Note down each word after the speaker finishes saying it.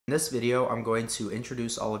In this video, I'm going to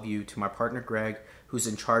introduce all of you to my partner Greg, who's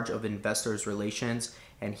in charge of investors relations,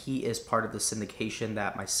 and he is part of the syndication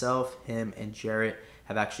that myself, him, and Jarrett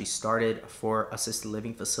have actually started for assisted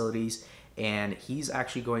living facilities. And he's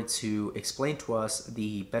actually going to explain to us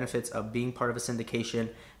the benefits of being part of a syndication,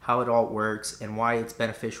 how it all works, and why it's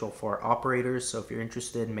beneficial for operators. So if you're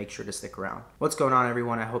interested, make sure to stick around. What's going on,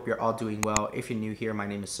 everyone? I hope you're all doing well. If you're new here, my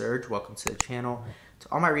name is Serge. Welcome to the channel. To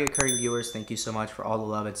all my recurring viewers, thank you so much for all the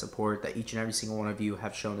love and support that each and every single one of you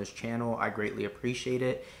have shown this channel. I greatly appreciate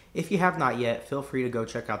it. If you have not yet, feel free to go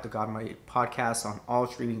check out the Godmighty podcast on all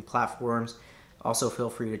streaming platforms. Also, feel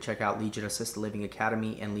free to check out Legion Assisted Living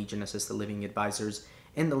Academy and Legion Assisted Living Advisors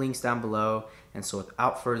in the links down below. And so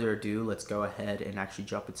without further ado, let's go ahead and actually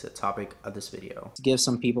jump into the topic of this video. To give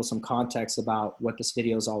some people some context about what this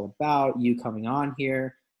video is all about, you coming on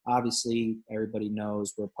here. Obviously, everybody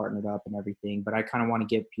knows we're partnered up and everything, but I kind of want to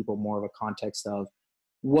give people more of a context of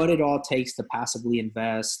what it all takes to passively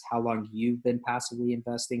invest, how long you've been passively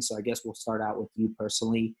investing. So I guess we'll start out with you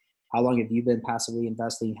personally. How long have you been passively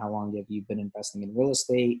investing? How long have you been investing in real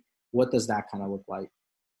estate? What does that kind of look like?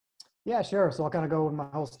 Yeah, sure. So I'll kind of go with my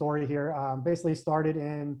whole story here. Basically started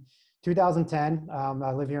in 2010.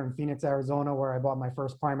 I live here in Phoenix, Arizona, where I bought my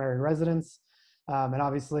first primary residence. And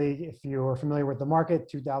obviously, if you are familiar with the market,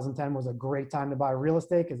 2010 was a great time to buy real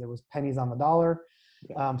estate because it was pennies on the dollar.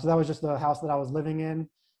 So that was just the house that I was living in.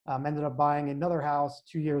 Ended up buying another house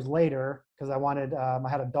 2 years later because I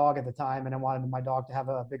had a dog at the time and I wanted my dog to have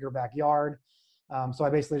a bigger backyard. So I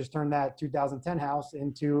basically just turned that 2010 house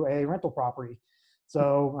into a rental property.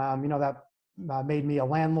 So, that made me a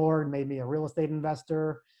landlord, made me a real estate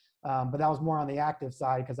investor. But that was more on the active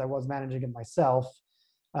side because I was managing it myself.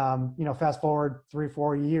 Fast forward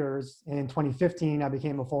 3-4 years, in 2015, I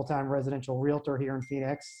became a full-time residential realtor here in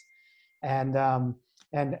Phoenix. And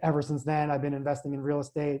ever since then, I've been investing in real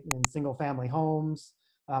estate in single family homes.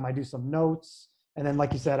 I do some notes. And then,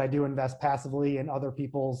 like you said, I do invest passively in other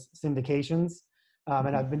people's syndications.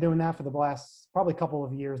 And I've been doing that for the last probably couple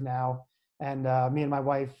of years now. And me and my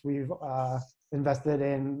wife, we've invested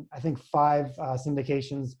in, I think, 5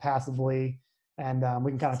 syndications passively. And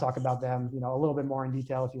we can kind of talk about them, a little bit more in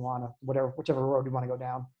detail if you want to, whichever road you want to go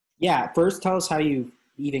down. Yeah, first tell us how you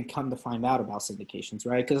even come to find out about syndications,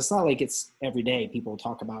 right? Because it's not like it's every day people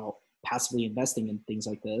talk about passively investing in things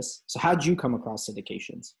like this. So how'd you come across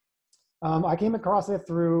syndications? I came across it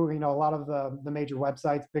through, a lot of the major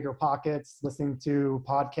websites, Bigger Pockets, listening to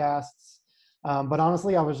podcasts. But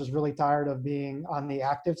honestly, I was just really tired of being on the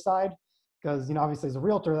active side because, obviously as a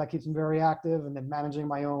realtor, that keeps me very active. And then managing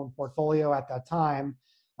my own portfolio at that time.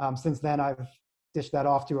 Since then, I've dished that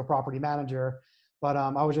off to a property manager. But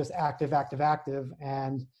I was just active.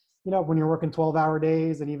 And, when you're working 12-hour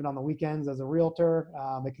days and even on the weekends as a realtor,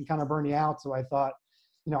 it can kind of burn you out. So I thought,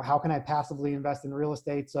 how can I passively invest in real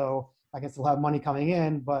estate so I can still have money coming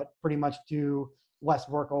in, but pretty much do less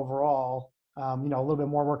work overall? A little bit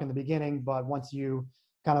more work in the beginning, but once you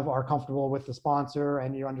kind of are comfortable with the sponsor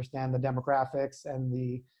and you understand the demographics and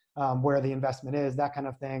the where the investment is, that kind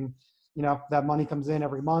of thing, that money comes in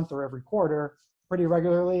every month or every quarter pretty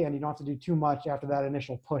regularly, and you don't have to do too much after that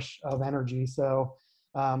initial push of energy. So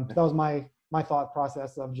that was my thought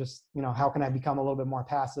process of just, how can I become a little bit more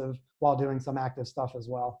passive while doing some active stuff as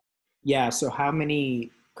well? Yeah, so how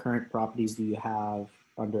many current properties do you have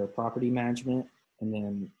under property management? And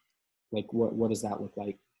then like what does that look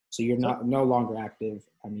like? So you're no longer active,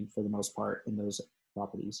 for the most part, in those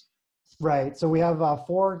properties. Right. So we have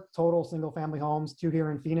 4 total single family homes, 2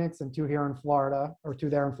 here in Phoenix and 2 here in Florida, or 2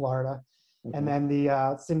 there in Florida. Okay. And then the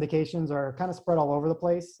syndications are kind of spread all over the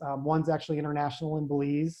place. One's actually international in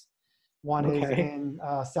Belize. One is in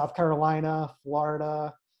South Carolina,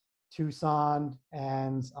 Florida, Tucson,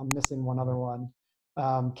 and I'm missing one other one,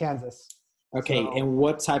 Kansas. Okay. So, and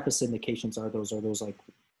what type of syndications are those? Are those like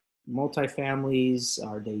multifamilies?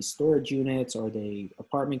 Are they storage units? Are they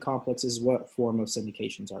apartment complexes? What form of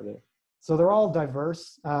syndications are there? So they're all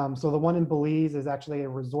diverse. So the one in Belize is actually a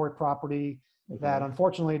resort property that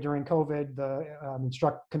unfortunately during COVID,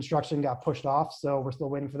 the construction got pushed off. So we're still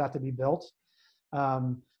waiting for that to be built.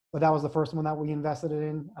 But that was the first one that we invested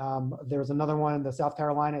in. There's another one in the South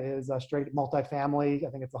Carolina is a straight multifamily.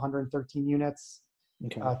 I think it's 113 units.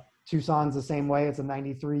 Okay. Tucson's the same way. It's a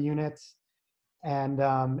 93 units. And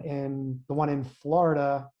in the one in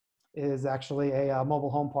Florida is actually a mobile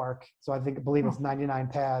home park. So I believe it's 99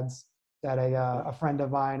 pads that a friend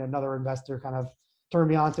of mine, another investor, kind of turned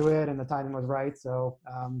me onto it, and the timing was right. So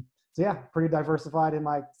yeah, pretty diversified in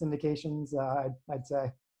my syndications, I'd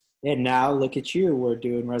say. And now look at you, we're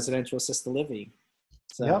doing residential assisted living.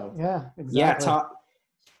 So yeah, exactly.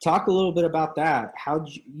 Talk a little bit about that. How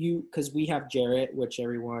you, because we have Jarrett, which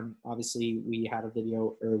everyone, obviously, we had a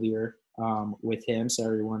video earlier with him. So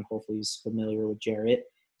everyone hopefully is familiar with Jarrett.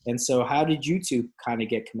 And so how did you two kind of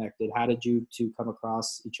get connected? How did you two come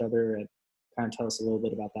across each other, and kind of tell us a little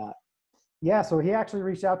bit about that? Yeah, so he actually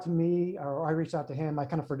reached out to me, or I reached out to him. I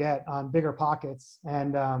kind of forget on Bigger Pockets,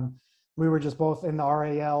 and we were just both in the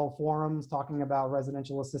RAL forums talking about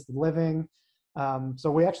residential assisted living. So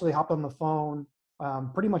we actually hopped on the phone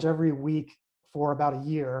pretty much every week for about a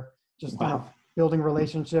year, just kind of Wow. building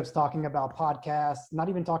relationships, talking about podcasts, not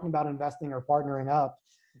even talking about investing or partnering up,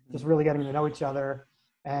 just Mhm. really getting to know each other.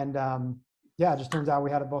 And yeah, it just turns out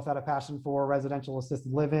we both had a passion for residential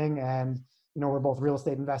assisted living, and we're both real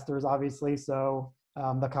estate investors, obviously. So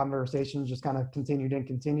the conversation just kind of continued and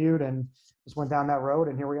continued, and just went down that road,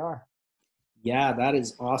 and here we are. Yeah, that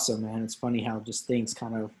is awesome, man. It's funny how just things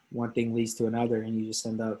kind of one thing leads to another, and you just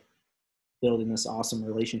end up building this awesome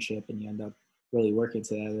relationship, and you end up really working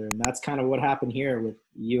together. And that's kind of what happened here with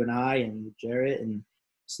you and I and with Jarrett. And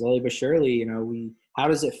slowly but surely, how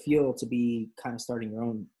does it feel to be kind of starting your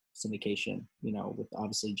own syndication, with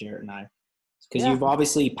obviously Jarrett and I? Because Yeah, you've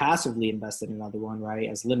obviously passively invested in another one, right?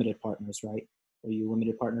 As limited partners, right? Are you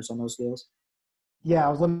limited partners on those deals? yeah,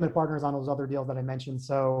 I was limited partners on those other deals that I mentioned.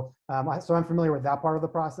 So, so I'm familiar with that part of the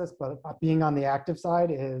process, but being on the active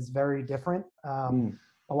side is very different. Mm.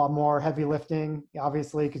 A lot more heavy lifting,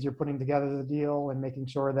 obviously, because you're putting together the deal and making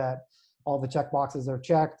sure that all the check boxes are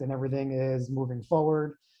checked and everything is moving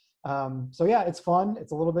forward. So yeah, it's fun.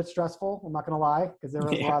 It's a little bit stressful. I'm not going to lie, because there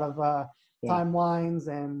was a Yeah, lot of yeah. timelines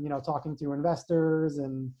and talking to investors,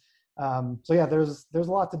 and so yeah, there's a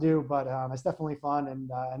lot to do, but it's definitely fun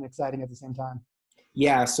and exciting at the same time.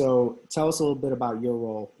 Yeah. So tell us a little bit about your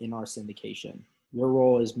role in our syndication. Your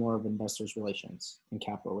role is more of investors relations and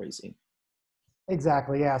capital raising.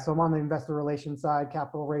 Exactly. Yeah. So I'm on the investor relations side,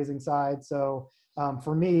 capital raising side. So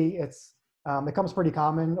for me, it comes pretty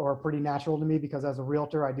common or pretty natural to me, because as a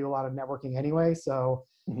realtor, I do a lot of networking anyway. So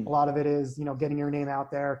a Mhm. lot of it is, getting your name out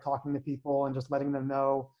there, talking to people, and just letting them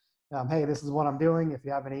know, hey, this is what I'm doing. If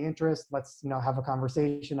you have any interest, let's, have a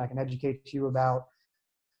conversation. I can educate you about,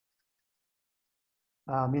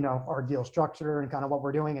 our deal structure and kind of what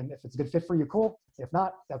we're doing. And if it's a good fit for you, cool. If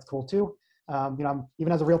not, that's cool too.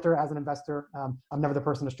 Even as a realtor, as an investor, I'm never the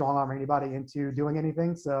person to strong arm anybody into doing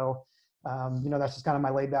anything. So, that's just kind of my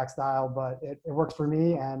laid back style, but it works for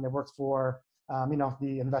me, and it works for,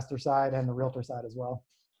 the investor side and the realtor side as well.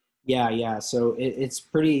 Yeah, yeah. So it's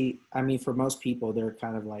pretty, I mean, for most people, they're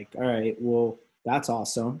kind of like, all right, well, that's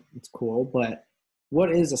awesome. It's cool. But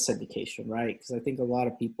what is a syndication, right? Because I think a lot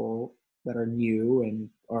of people that are new and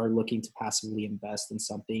are looking to passively invest in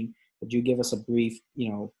something, would you give us a brief,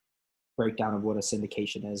 breakdown of what a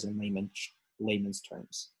syndication is in layman's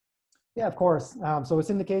terms? Yeah, of course. So a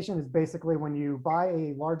syndication is basically when you buy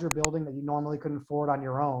a larger building that you normally couldn't afford on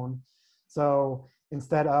your own. So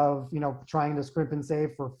instead of trying to scrimp and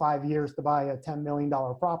save for 5 years to buy a $10 million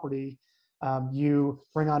property, you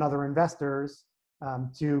bring on other investors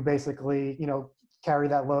to basically carry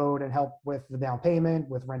that load and help with the down payment,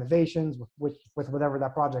 with renovations, with whatever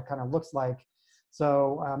that project kind of looks like.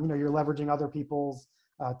 So you're leveraging other people's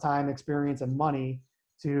time, experience, and money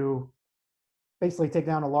to basically take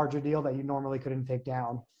down a larger deal that you normally couldn't take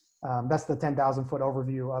down. That's the 10,000-foot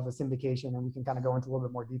overview of a syndication, and we can kind of go into a little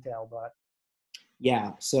bit more detail. But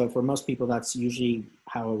Yeah. So for most people, that's usually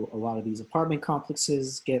how a lot of these apartment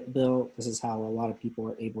complexes get built. This is how a lot of people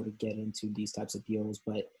are able to get into these types of deals.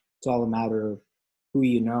 But it's all a matter of who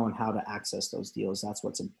you know and how to access those deals. That's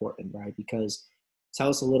what's important, right? Because tell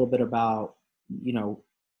us a little bit about, you know,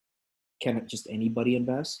 can it just anybody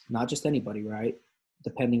invest? Not just anybody, right?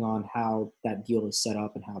 Depending on how that deal is set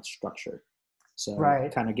up and how it's structured. So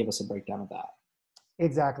right, kind of give us a breakdown of that.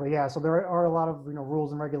 exactly, yeah. So there are a lot of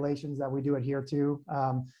rules and regulations that we do adhere to.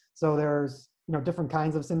 So there's different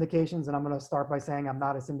kinds of syndications, and I'm going to start by saying I'm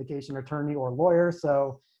not a syndication attorney or lawyer,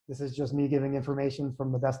 so this is just me giving information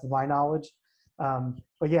from the best of my knowledge.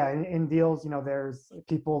 But yeah, in deals, there's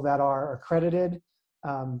people that are accredited.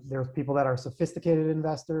 There's people that are sophisticated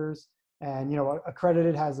investors, and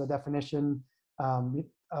accredited has a definition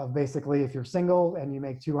of basically if you're single and you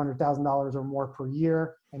make $200,000 or more per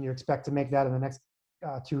year, and you expect to make that in the next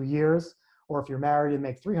 2 years, or if you're married and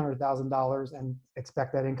make $300,000 and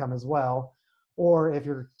expect that income as well, or if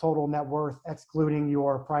your total net worth, excluding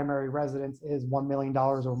your primary residence, is $1 million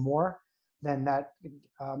or more, then that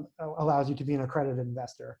allows you to be an accredited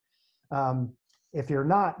investor. Um, if you're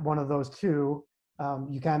not one of those two,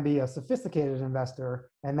 you can be a sophisticated investor,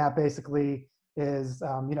 and that basically is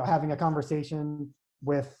having a conversation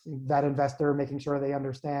with that investor, making sure they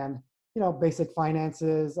understand basic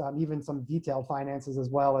finances, even some detailed finances as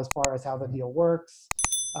well, as far as how the deal works.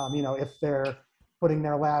 If they're putting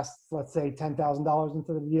their last, let's say, $10,000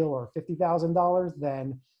 into the deal or $50,000,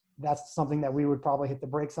 then that's something that we would probably hit the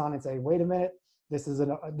brakes on and say, wait a minute, this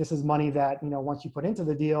is money that, once you put into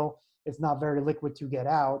the deal, it's not very liquid to get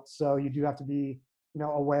out. So you do have to be,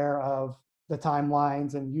 aware of the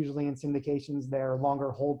timelines, and usually in syndications, they're longer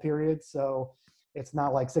hold periods. So it's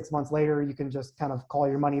not like 6 months later, you can just kind of call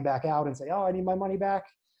your money back out and say, oh, I need my money back.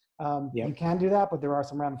 You Yep. can do that, but there are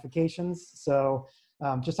some ramifications. So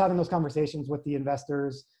just having those conversations with the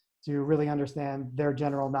investors to really understand their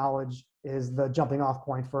general knowledge is the jumping off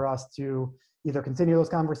point for us to either continue those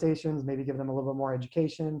conversations, maybe give them a little bit more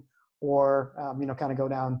education, or kind of go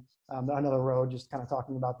down another road, just kind of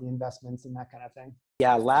talking about the investments and that kind of thing.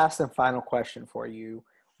 Yeah, last and final question for you.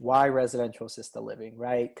 Why residential assisted living,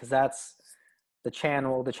 right? Because that's the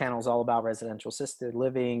channel. The channel is all about residential assisted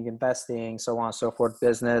living, investing, so on and so forth,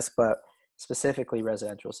 business, but specifically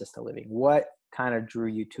residential assisted living. What kind of drew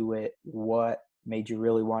you to it? What made you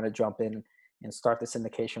really want to jump in and start the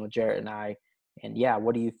syndication with Jarrett and I? And yeah,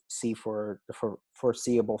 what do you see for the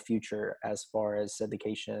foreseeable future as far as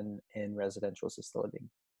syndication in residential assisted living?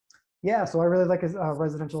 Yeah, so I really like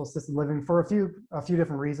residential assisted living for a few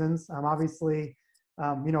different reasons. Obviously,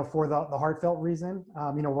 for the heartfelt reason,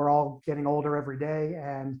 we're all getting older every day,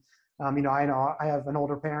 and I know I have an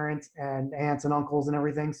older parent and aunts and uncles and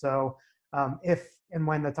everything. So if and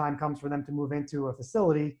when the time comes for them to move into a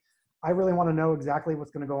facility, I really want to know exactly what's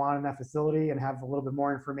going to go on in that facility and have a little bit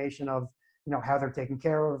more information of how they're taking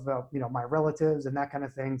care of my relatives and that kind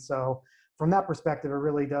of thing. So from that perspective, it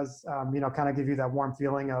really does kind of give you that warm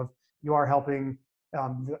feeling of you are helping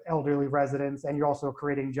the elderly residents, and you're also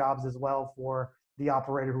creating jobs as well for the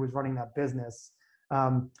operator who is running that business.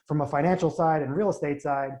 From a financial side and real estate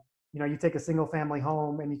side, you take a single family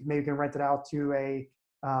home and you maybe can rent it out to a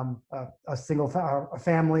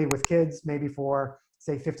family with kids, maybe for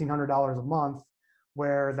say $1,500 a month,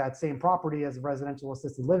 where that same property as a residential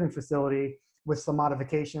assisted living facility with some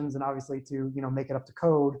modifications and obviously to make it up to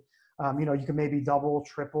code, you can maybe double,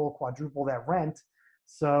 triple, quadruple that rent.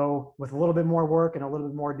 So with a little bit more work and a little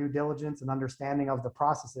bit more due diligence and understanding of the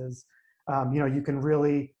processes, you can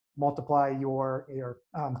really multiply your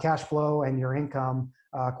cash flow and your income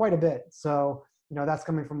quite a bit. So that's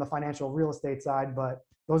coming from the financial real estate side, but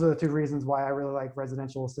those are the two reasons why I really like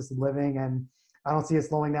residential assisted living, and I don't see it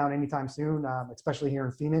slowing down anytime soon, especially here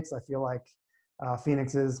in Phoenix. I feel like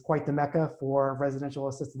Phoenix is quite the mecca for residential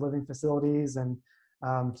assisted living facilities, and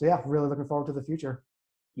so yeah, really looking forward to the future.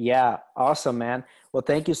 Yeah, awesome, man. Well,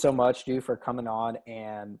 thank you so much, dude, for coming on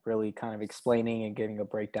and really kind of explaining and giving a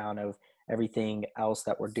breakdown of everything else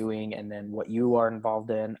that we're doing and then what you are involved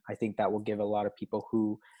in. I think that will give a lot of people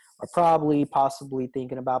who are probably possibly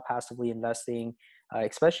thinking about passively investing,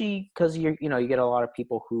 especially because you get a lot of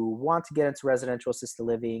people who want to get into residential assisted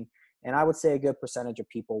living. And I would say a good percentage of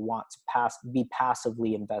people want to be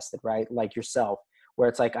passively invested, right? Like yourself, where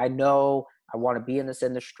it's like, I know I want to be in this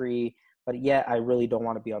industry, but yet I really don't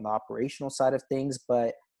want to be on the operational side of things,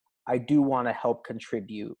 but I do want to help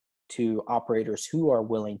contribute to operators who are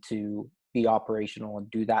willing to be operational and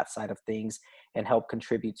do that side of things and help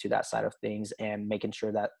contribute to that side of things, and making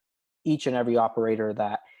sure that each and every operator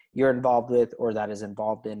that you're involved with or that is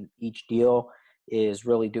involved in each deal is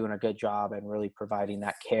really doing a good job and really providing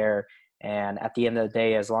that care. And at the end of the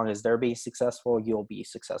day, as long as they're being successful, you'll be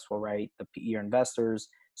successful, right? Your investors,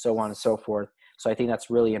 so on and so forth. So I think that's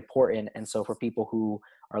really important. And so for people who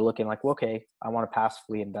are looking like, well, okay, I want to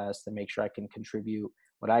passively invest and make sure I can contribute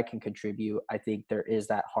what I can contribute, I think there is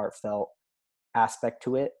that heartfelt aspect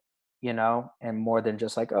to it, and more than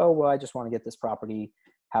just like, oh, well, I just want to get this property,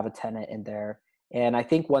 have a tenant in there. And I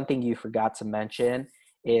think one thing you forgot to mention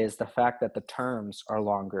is the fact that the terms are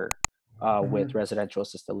longer with Mhm. residential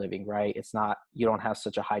assisted living, right? It's not, you don't have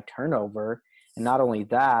such a high turnover. And not only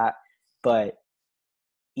that, but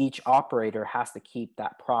each operator has to keep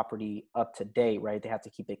that property up to date, right? They have to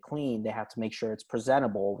keep it clean. They have to make sure it's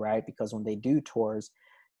presentable, right? Because when they do tours,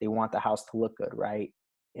 they want the house to look good, right?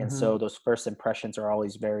 And Mhm. so those first impressions are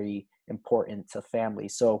always very important to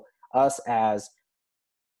families. So us as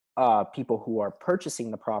people who are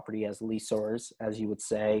purchasing the property as leaseors, as you would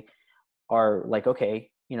say, are like, okay,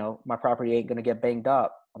 my property ain't going to get banged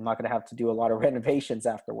up. I'm not going to have to do a lot of renovations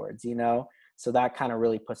afterwards. So that kind of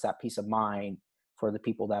really puts that peace of mind for the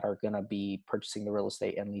people that are going to be purchasing the real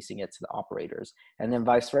estate and leasing it to the operators. And then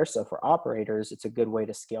vice versa for operators, it's a good way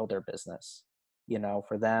to scale their business.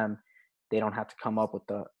 For them, they don't have to come up with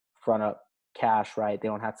the front up cash, right? They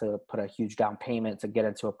don't have to put a huge down payment to get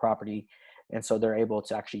into a property. And so they're able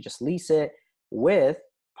to actually just lease it with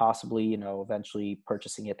possibly, you know, eventually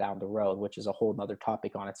purchasing it down the road, which is a whole nother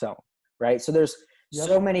topic on its own, right? So there's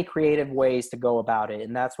so Yep. many creative ways to go about it.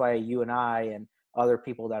 And that's why you and I and other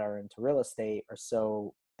people that are into real estate are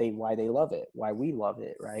why they love it, why we love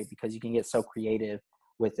it, right? Because you can get so creative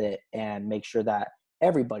with it and make sure that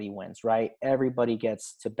everybody wins, right? Everybody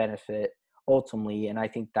gets to benefit ultimately. And I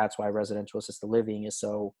think that's why residential assisted living is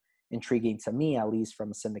so intriguing to me, at least from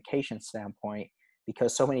a syndication standpoint,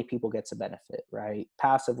 because so many people get to benefit, right?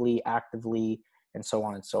 Passively, actively, and so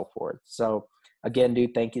on and so forth. So again,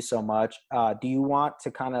 dude, thank you so much. Do you want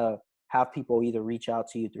to kind of have people either reach out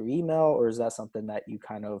to you through email, or is that something that you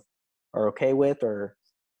kind of are okay with? Or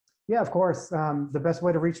Yeah, of course. The best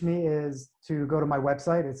way to reach me is to go to my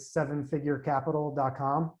website. It's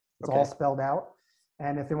sevenfigurecapital.com. It's all okay, spelled out.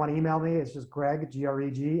 And if they want to email me, it's just Greg,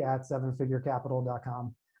 Greg, at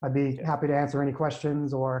sevenfigurecapital.com. I'd be okay. happy to answer any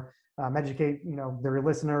questions or educate, their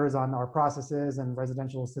listeners on our processes and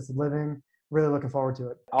residential assisted living. Really looking forward to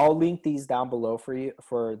it. I'll link these down below for you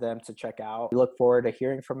for them to check out. We look forward to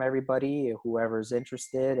hearing from everybody, whoever's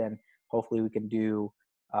interested, and hopefully we can do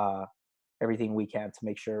uh, everything we can to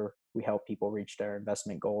make sure we help people reach their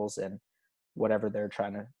investment goals and whatever they're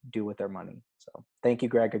trying to do with their money. So thank you,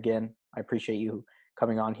 Greg, again. I appreciate you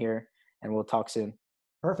coming on here, and we'll talk soon.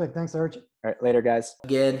 Perfect. Thanks, Serge. All right, later, guys.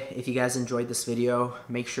 Again, if you guys enjoyed this video,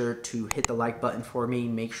 make sure to hit the like button for me.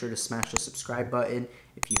 Make sure to smash the subscribe button.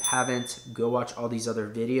 If you haven't, go watch all these other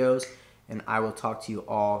videos, and I will talk to you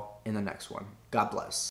all in the next one. God bless.